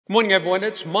Good morning, everyone.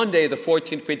 It's Monday, the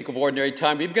 14th week of Ordinary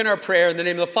Time. We begin our prayer in the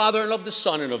name of the Father, and of the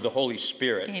Son, and of the Holy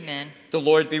Spirit. Amen. The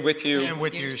Lord be with you. And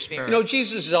with your spirit. You know,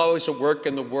 Jesus is always at work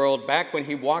in the world. Back when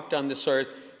he walked on this earth,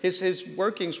 his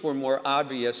workings were more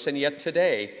obvious, and yet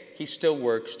today, he still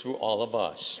works through all of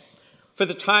us. For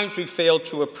the times we failed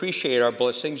to appreciate our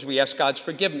blessings, we ask God's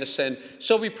forgiveness, and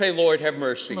so we pray, Lord, have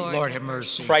mercy. Lord, have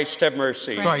mercy. Christ, have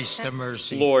mercy. Christ, have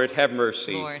mercy. Lord, have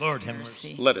mercy. Lord, have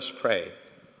mercy. Let us pray.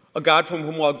 O God, from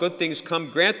whom all good things come,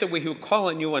 grant that we who call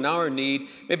on you in our need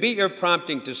may be your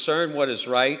prompting to discern what is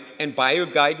right, and by your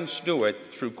guidance do it,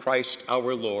 through Christ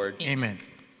our Lord. Amen.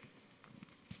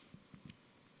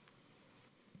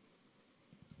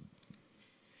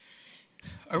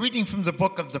 A reading from the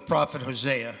book of the prophet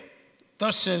Hosea.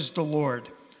 Thus says the Lord,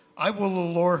 I will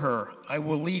allure her, I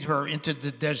will lead her into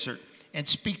the desert, and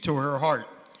speak to her heart.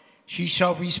 She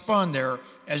shall respond there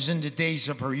as in the days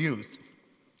of her youth,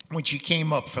 when she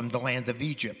came up from the land of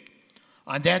Egypt.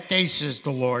 On that day, says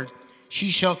the Lord, she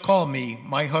shall call me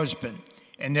my husband,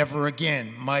 and never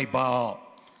again my Baal.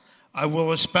 I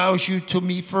will espouse you to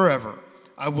me forever.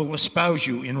 I will espouse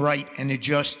you in right and in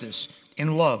justice,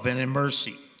 in love and in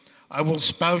mercy. I will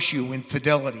espouse you in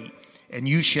fidelity, and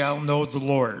you shall know the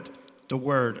Lord, the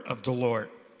word of the Lord.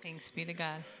 Thanks be to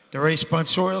God. The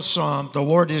responsorial psalm, the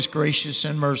Lord is gracious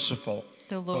and merciful.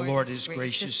 The Lord is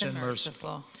gracious and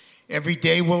merciful. Every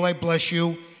day will I bless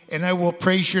you, and I will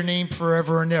praise your name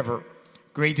forever and ever.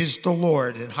 Great is the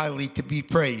Lord, and highly to be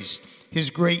praised. His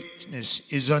greatness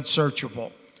is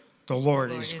unsearchable. The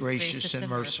Lord is gracious and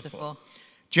merciful.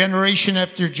 Generation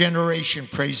after generation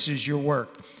praises your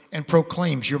work and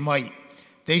proclaims your might.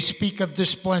 They speak of the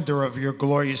splendor of your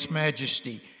glorious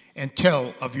majesty and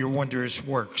tell of your wondrous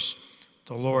works.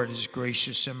 The Lord is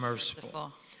gracious and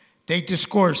merciful. They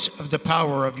discourse of the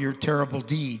power of your terrible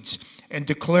deeds and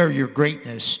declare your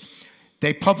greatness.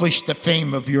 They publish the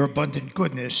fame of your abundant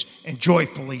goodness and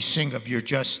joyfully sing of your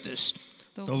justice.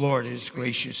 The Lord is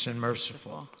gracious and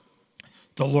merciful.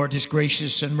 The Lord is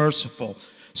gracious and merciful,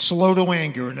 slow to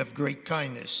anger and of great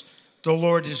kindness. The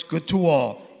Lord is good to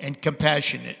all and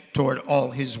compassionate toward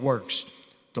all his works.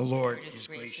 The Lord is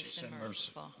gracious and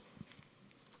merciful.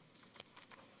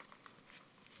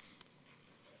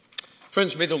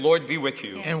 Friends, may the Lord be with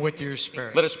you. And with your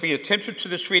spirit. Let us be attentive to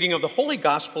this reading of the Holy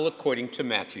Gospel according to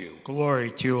Matthew.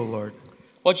 Glory to you, O Lord.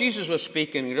 While Jesus was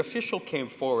speaking, an official came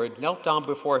forward, knelt down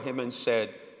before him, and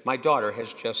said, My daughter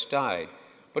has just died,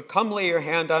 but come lay your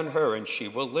hand on her, and she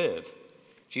will live.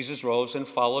 Jesus rose and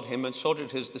followed him, and so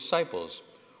did his disciples.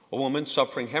 A woman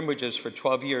suffering hemorrhages for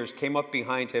 12 years came up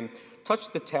behind him,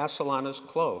 touched the tassel on his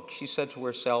cloak. She said to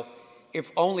herself,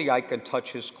 If only I can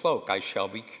touch his cloak, I shall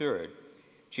be cured.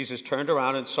 Jesus turned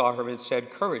around and saw her and said,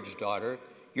 Courage, daughter,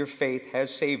 your faith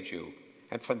has saved you.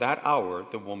 And from that hour,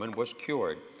 the woman was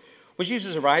cured. When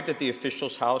Jesus arrived at the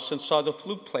official's house and saw the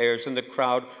flute players in the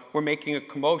crowd were making a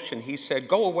commotion, he said,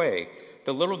 Go away,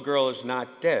 the little girl is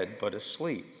not dead, but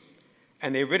asleep.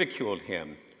 And they ridiculed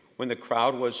him. When the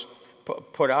crowd was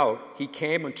put out, he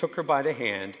came and took her by the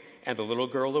hand, and the little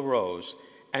girl arose.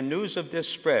 And news of this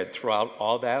spread throughout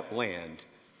all that land.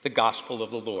 The gospel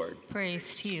of the Lord.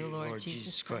 Praise to you, Lord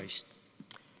Jesus Christ.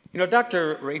 You know,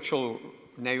 Dr. Rachel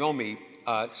Naomi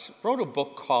wrote a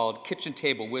book called Kitchen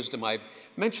Table Wisdom. I've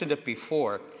mentioned it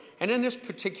before. And in this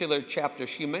particular chapter,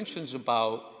 she mentions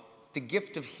about the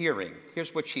gift of hearing.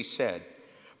 Here's what she said.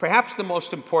 Perhaps the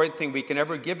most important thing we can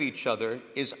ever give each other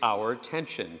is our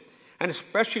attention, and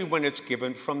especially when it's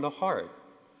given from the heart.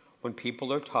 When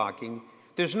people are talking,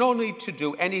 there's no need to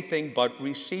do anything but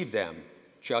receive them.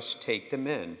 Just take them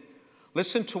in.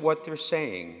 Listen to what they're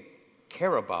saying.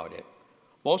 Care about it.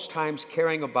 Most times,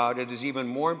 caring about it is even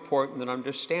more important than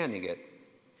understanding it.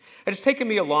 It has taken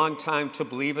me a long time to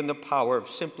believe in the power of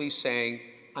simply saying,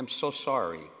 I'm so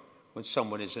sorry, when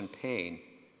someone is in pain,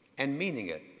 and meaning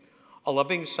it. A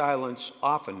loving silence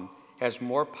often has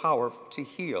more power to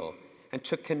heal and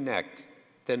to connect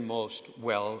than most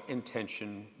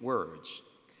well-intentioned words.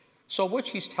 So what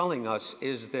she's telling us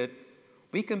is that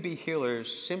we can be healers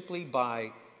simply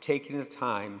by taking the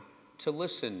time to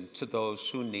listen to those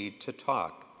who need to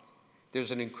talk.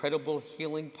 There's an incredible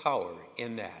healing power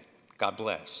in that. God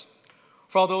bless.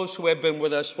 For all those who have been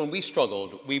with us when we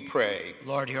struggled, we pray.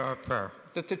 Lord, hear our prayer.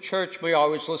 That the church may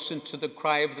always listen to the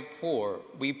cry of the poor,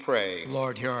 we pray.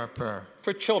 Lord, hear our prayer.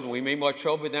 For children, we may watch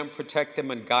over them, protect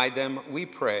them, and guide them, we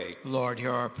pray. Lord,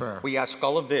 hear our prayer. We ask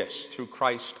all of this through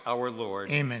Christ our Lord.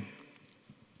 Amen.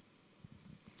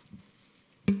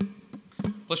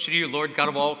 Blessed are you, Lord God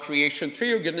of all creation. Through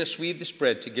your goodness we have this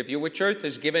bread to give you, which earth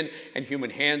has given and human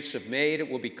hands have made. It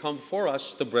will become for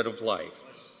us the bread of life.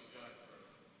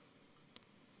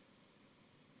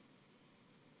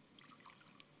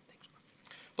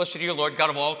 Blessed are you, Lord,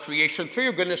 God of all creation. Through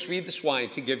your goodness, we eat this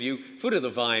wine to give you fruit of the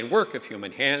vine, work of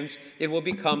human hands. It will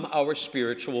become our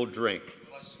spiritual drink.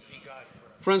 Blessed be God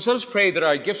forever. Friends, let us pray that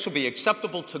our gifts will be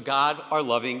acceptable to God, our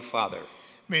loving Father.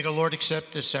 May the Lord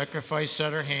accept the sacrifice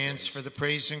at our hands for the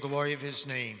praise and glory of his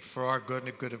name, for our good and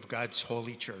the good of God's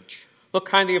holy church. Look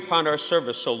kindly upon our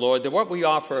service, O Lord, that what we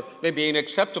offer may be an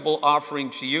acceptable offering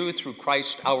to you through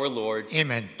Christ our Lord.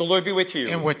 Amen. The Lord be with you.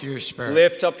 And with your spirit.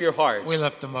 Lift up your hearts. We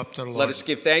lift them up to the Lord. Let us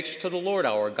give thanks to the Lord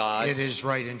our God. It is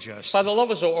right and just. Father,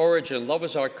 love is our origin. Love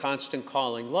is our constant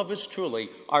calling. Love is truly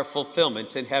our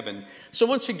fulfillment in heaven. So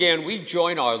once again, we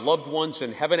join our loved ones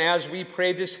in heaven as we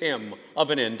pray this hymn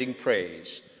of unending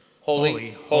praise.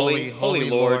 Holy, holy, holy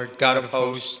Lord, God of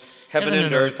hosts, heaven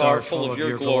and earth are full of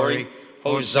your glory.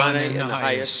 Hosanna in the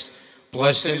highest.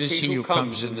 Blessed is he who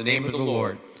comes in the name of the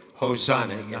Lord.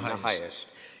 Hosanna in the highest.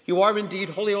 You are indeed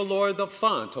holy, O Lord, the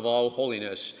font of all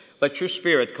holiness. Let your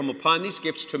Spirit come upon these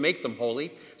gifts to make them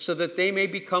holy, so that they may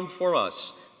become for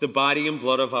us the body and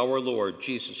blood of our Lord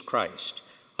Jesus Christ.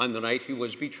 On the night he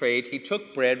was betrayed, he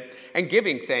took bread, and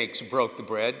giving thanks, broke the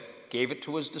bread, gave it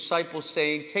to his disciples,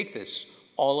 saying, "Take this,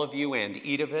 all of you, and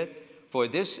eat of it, for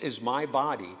this is my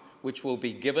body, which will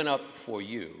be given up for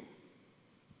you."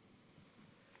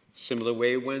 Similar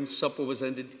way, when supper was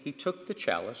ended, he took the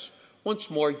chalice, once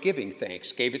more giving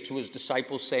thanks, gave it to his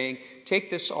disciples, saying, "Take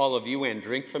this, all of you, and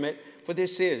drink from it, for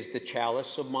this is the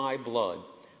chalice of my blood,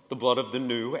 the blood of the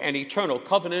new and eternal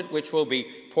covenant, which will be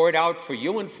poured out for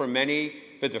you and for many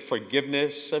for the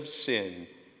forgiveness of sin.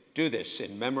 Do this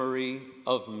in memory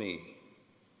of me."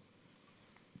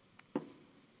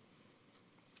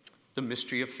 The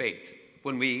mystery of faith.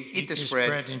 When we eat this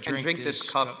bread and drink this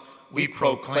cup, we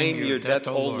proclaim your death,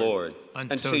 O Lord,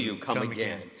 until you come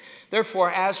again.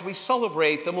 Therefore, as we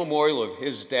celebrate the memorial of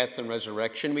his death and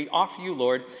resurrection, we offer you,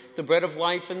 Lord, the bread of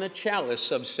life and the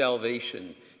chalice of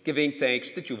salvation, giving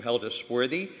thanks that you've held us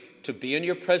worthy to be in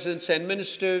your presence and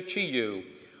minister to you.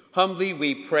 Humbly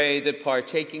we pray that,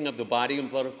 partaking of the body and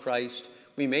blood of Christ,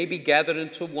 we may be gathered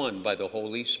into one by the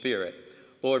Holy Spirit.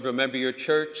 Lord, remember your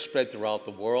church spread throughout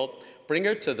the world. Bring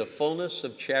her to the fullness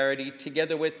of charity,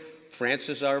 together with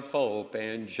Francis, our Pope,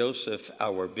 and Joseph,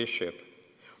 our Bishop.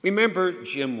 Remember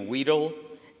Jim Weedle,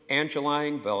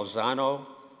 Angeline Belzano,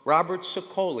 Robert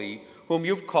Sicoli, whom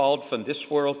you've called from this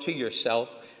world to yourself.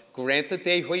 Grant that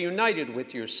they who are united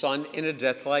with your Son in a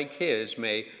death like his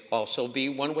may also be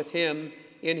one with him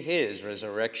in his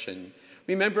resurrection.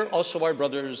 Remember also our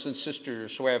brothers and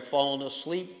sisters who have fallen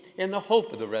asleep in the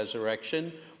hope of the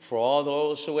resurrection, for all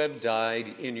those who have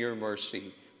died in your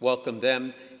mercy. Welcome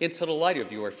them into the light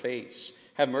of your face.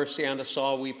 Have mercy on us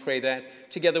all, we pray,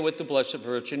 that, together with the Blessed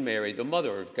Virgin Mary, the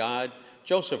Mother of God,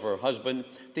 Joseph, her husband,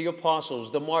 the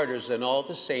apostles, the martyrs, and all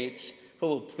the saints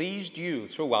who have pleased you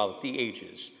throughout the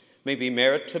ages, may we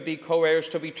merit to be co-heirs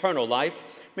to eternal life,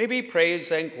 may we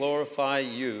praise and glorify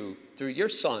you through your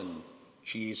Son,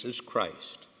 Jesus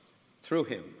Christ. Through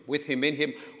him, with him, in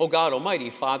him, O God,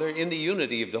 Almighty Father, in the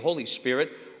unity of the Holy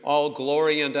Spirit, all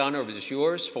glory and honor is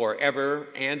yours forever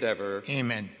and ever.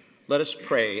 Amen. Let us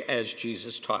pray as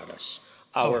Jesus taught us.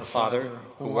 Our Father,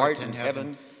 who art in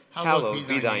heaven, hallowed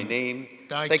be thy name.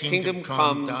 Thy kingdom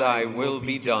come, thy will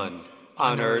be done,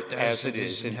 on earth as it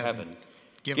is in heaven.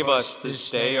 Give us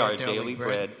this day our daily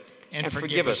bread, and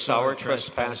forgive us our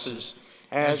trespasses,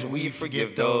 as we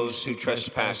forgive those who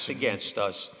trespass against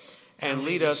us. And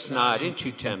lead us not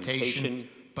into temptation,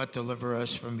 but deliver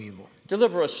us from evil.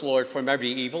 Deliver us, Lord, from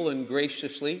every evil, and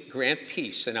graciously grant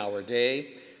peace in our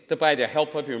day, that by the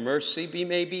help of your mercy we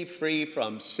may be free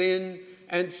from sin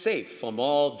and safe from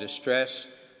all distress,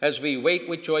 as we wait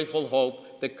with joyful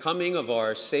hope the coming of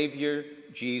our Savior,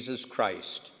 Jesus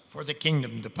Christ. For the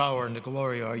kingdom, the power, and the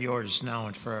glory are yours now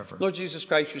and forever. Lord Jesus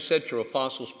Christ, you said to your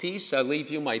apostles, "Peace I leave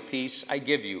you, my peace I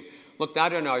give you." Look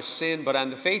not on our sin, but on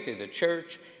the faith of the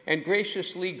church, and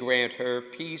graciously grant her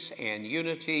peace and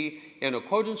unity in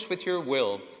accordance with your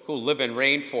will, who live and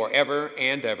reign forever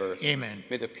and ever. Amen.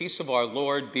 May the peace of our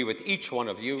Lord be with each one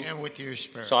of you. And with your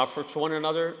spirit. So offer to one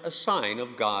another a sign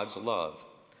of God's love.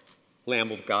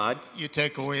 Lamb of God, you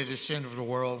take away the sin of the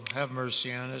world, have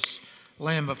mercy on us.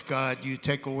 Lamb of God, you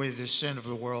take away the sin of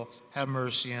the world, have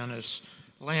mercy on us.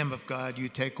 Lamb of God, you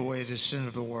take away the sin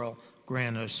of the world,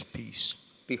 grant us peace.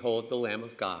 behold the Lamb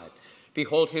of God.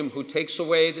 Behold him who takes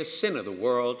away the sin of the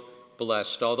world.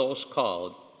 Blessed are those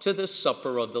called to the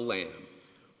supper of the Lamb.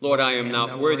 Lord, I am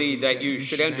not worthy that you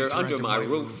should enter under my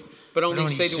roof, but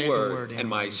only say the word, and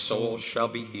my soul shall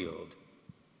be healed.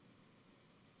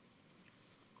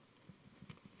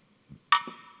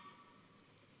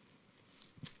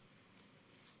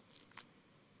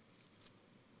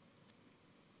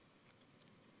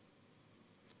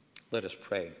 Let us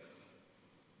pray.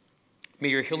 May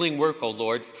your healing work, O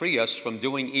Lord, free us from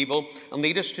doing evil and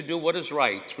lead us to do what is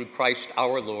right through Christ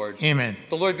our Lord. Amen.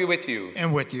 The Lord be with you.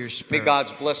 And with your May spirit.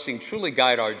 God's blessing truly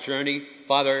guide our journey,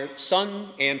 Father,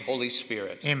 Son, and Holy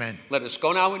Spirit. Amen. Let us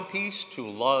go now in peace to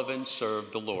love and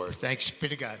serve the Lord. Thanks be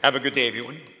to God. Have a good day,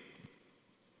 everyone.